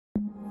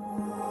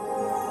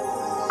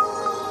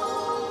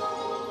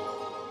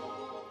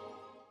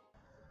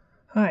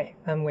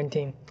I'm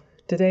Wenting.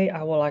 Today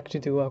I would like to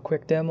do a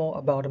quick demo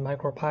about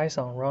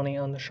MicroPython running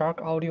on the SHARC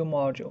audio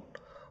module.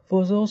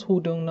 For those who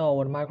don't know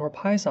what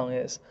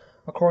MicroPython is,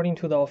 according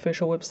to the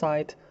official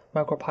website,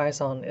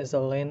 MicroPython is a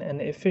lean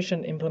and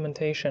efficient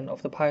implementation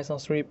of the Python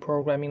 3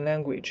 programming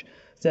language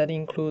that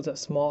includes a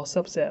small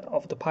subset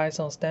of the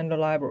Python standard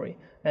library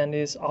and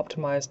is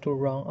optimized to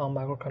run on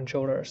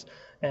microcontrollers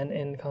and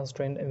in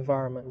constrained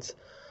environments.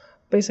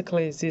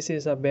 Basically, this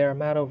is a bare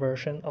metal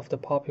version of the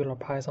popular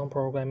Python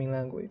programming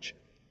language.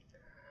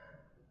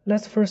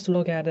 Let's first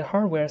look at the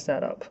hardware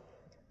setup.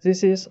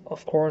 This is,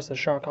 of course, the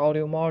SHARC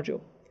audio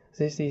module.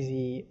 This is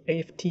the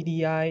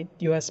FTDI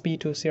USB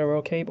to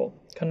serial cable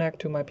connect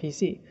to my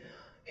PC.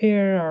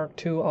 Here are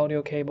two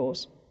audio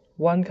cables.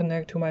 One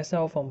connect to my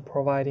cell phone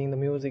providing the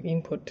music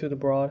input to the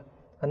board.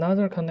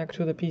 Another connect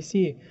to the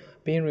PC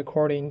being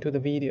recorded into the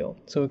video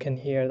so you can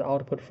hear the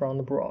output from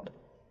the board.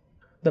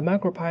 The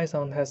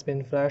MicroPython has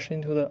been flashed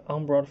into the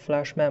onboard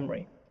flash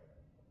memory.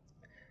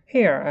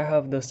 Here I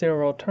have the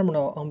serial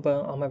terminal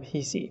onboard on my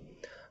PC.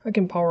 I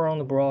can power on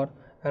the board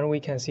and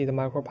we can see the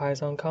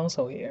MicroPython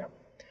console here.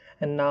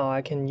 And now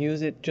I can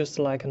use it just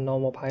like a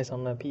normal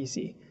Python on a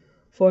PC.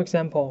 For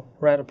example,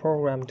 write a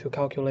program to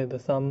calculate the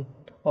sum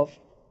of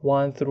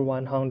 1 through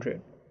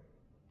 100.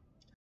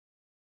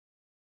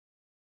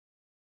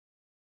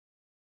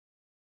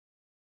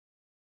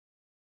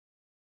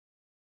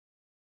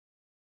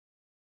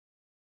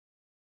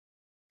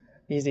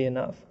 Easy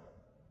enough.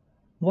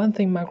 One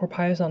thing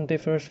MicroPython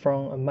differs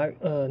from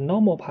a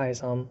normal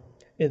Python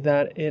is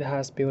that it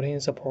has built-in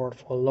support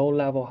for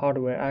low-level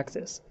hardware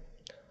access.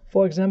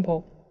 For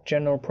example,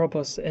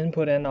 general-purpose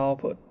input and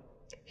output.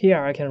 Here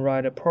I can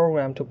write a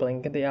program to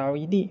blink the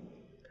LED.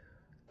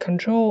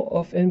 Control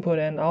of input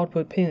and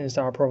output pins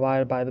are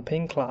provided by the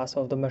pin class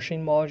of the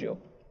machine module.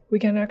 We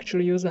can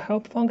actually use the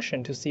help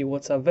function to see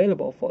what's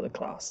available for the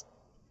class.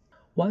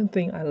 One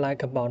thing I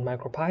like about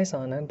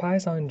MicroPython and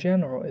Python in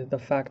general is the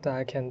fact that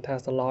I can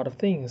test a lot of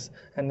things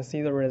and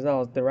see the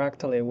results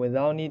directly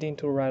without needing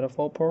to write a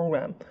full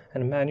program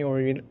and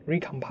manually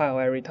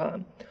recompile every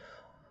time.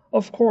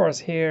 Of course,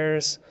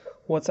 here's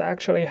what's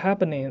actually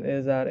happening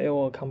is that it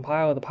will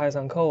compile the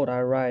Python code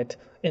I write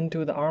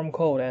into the ARM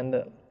code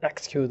and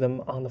execute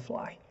them on the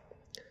fly.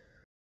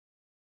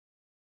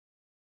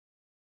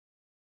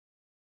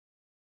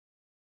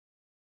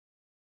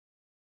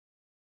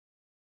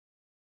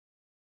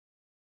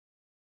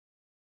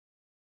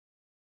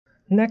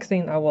 Next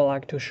thing I would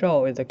like to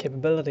show is the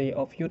capability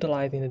of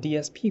utilizing the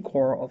DSP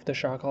core of the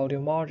SHARC audio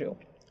module.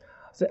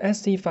 The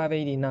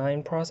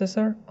ST589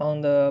 processor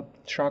on the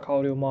SHARC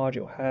audio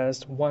module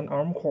has one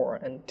ARM core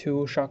and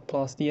two SHARC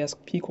Plus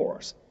DSP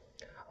cores.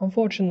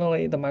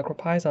 Unfortunately, the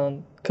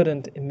MicroPython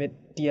couldn't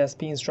emit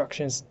DSP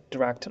instructions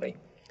directly,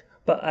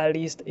 but at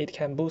least it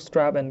can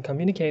bootstrap and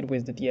communicate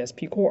with the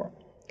DSP core.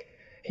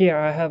 Here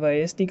I have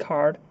a SD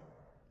card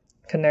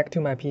connect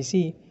to my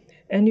PC,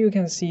 and you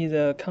can see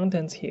the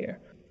contents here.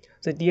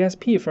 The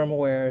DSP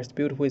firmware is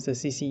built with the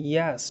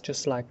CCES,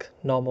 just like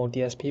normal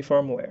DSP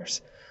firmwares.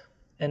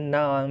 And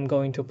now I'm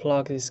going to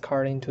plug this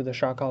card into the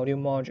SHARC audio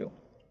module.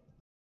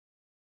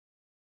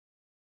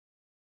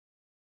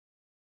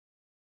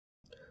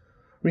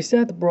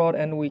 Reset the board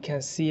and we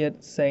can see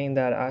it saying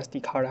that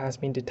SD card has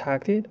been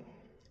detected.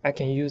 I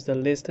can use the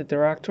list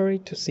directory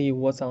to see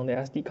what's on the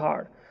SD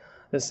card.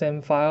 The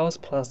same files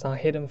plus some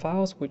hidden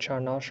files which are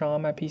not shown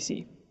on my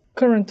PC.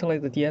 Currently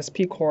the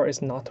DSP core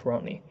is not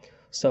running.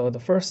 So the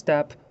first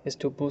step is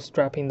to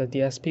bootstrapping the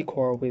DSP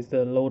core with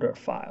the loader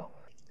file.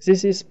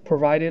 This is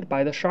provided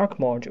by the SHARC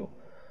module.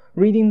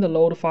 Reading the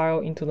load file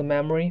into the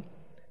memory,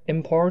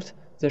 import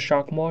the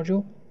SHARC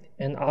module,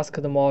 and ask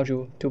the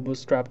module to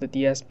bootstrap the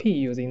DSP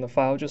using the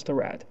file just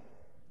read.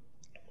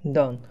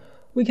 Done.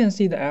 We can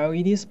see the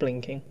LEDs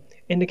blinking,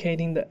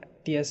 indicating the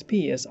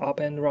DSP is up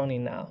and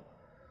running now.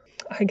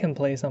 I can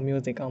play some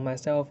music on my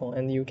cell phone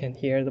and you can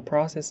hear the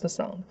processed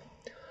sound.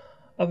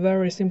 A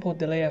very simple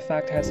delay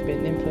effect has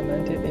been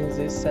implemented in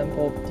this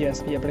sample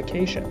DSP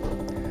application.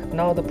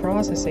 Now the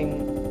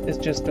processing is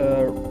just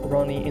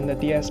running in the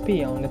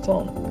DSP on its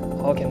own.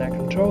 How can I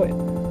control it?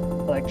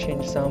 Like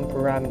change some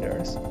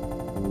parameters.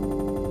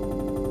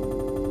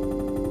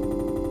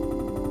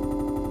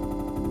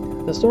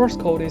 The source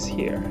code is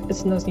here.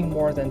 It's nothing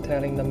more than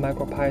telling the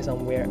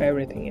MicroPython where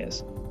everything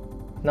is.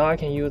 Now I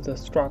can use the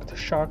struct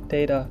SHARC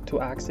data to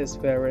access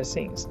various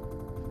things.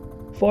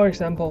 For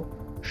example,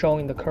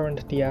 showing the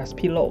current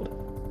DSP load.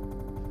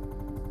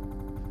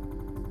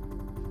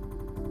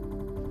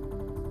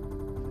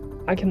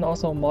 I can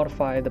also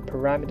modify the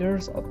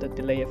parameters of the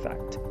delay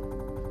effect.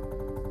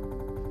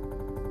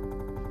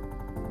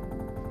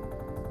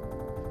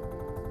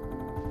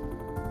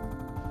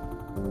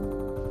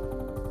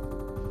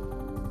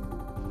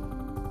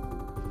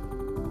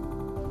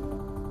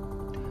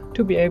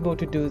 To be able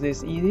to do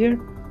this easier,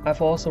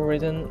 I've also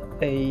written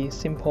a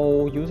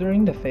simple user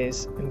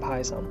interface in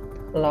Python,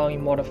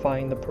 allowing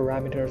modifying the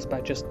parameters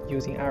by just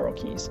using arrow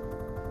keys.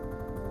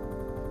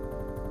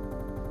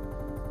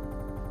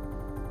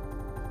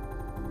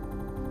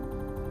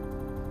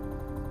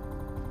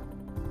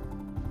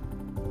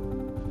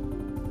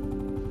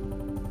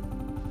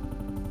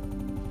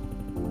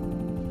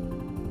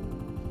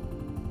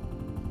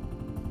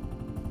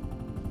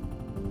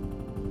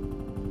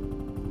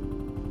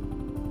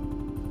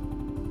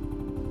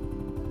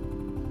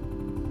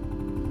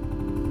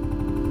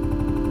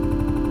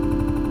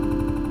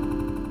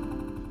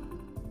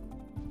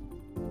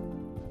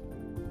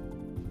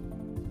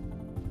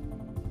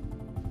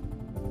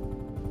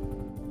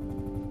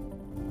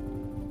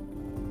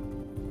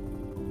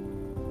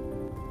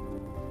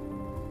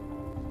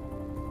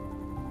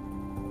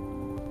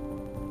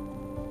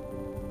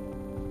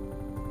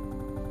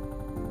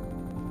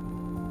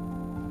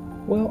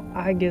 Well,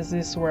 I guess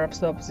this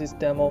wraps up this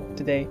demo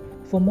today.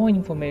 For more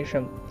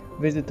information,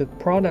 visit the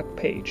product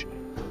page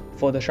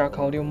for the SHARC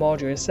audio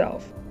module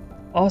itself.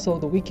 Also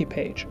the wiki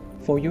page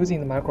for using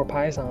the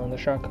MicroPython on the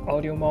SHARC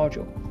audio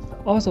module.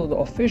 Also the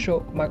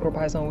official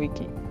MicroPython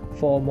wiki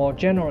for more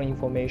general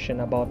information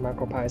about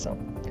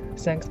MicroPython.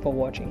 Thanks for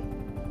watching.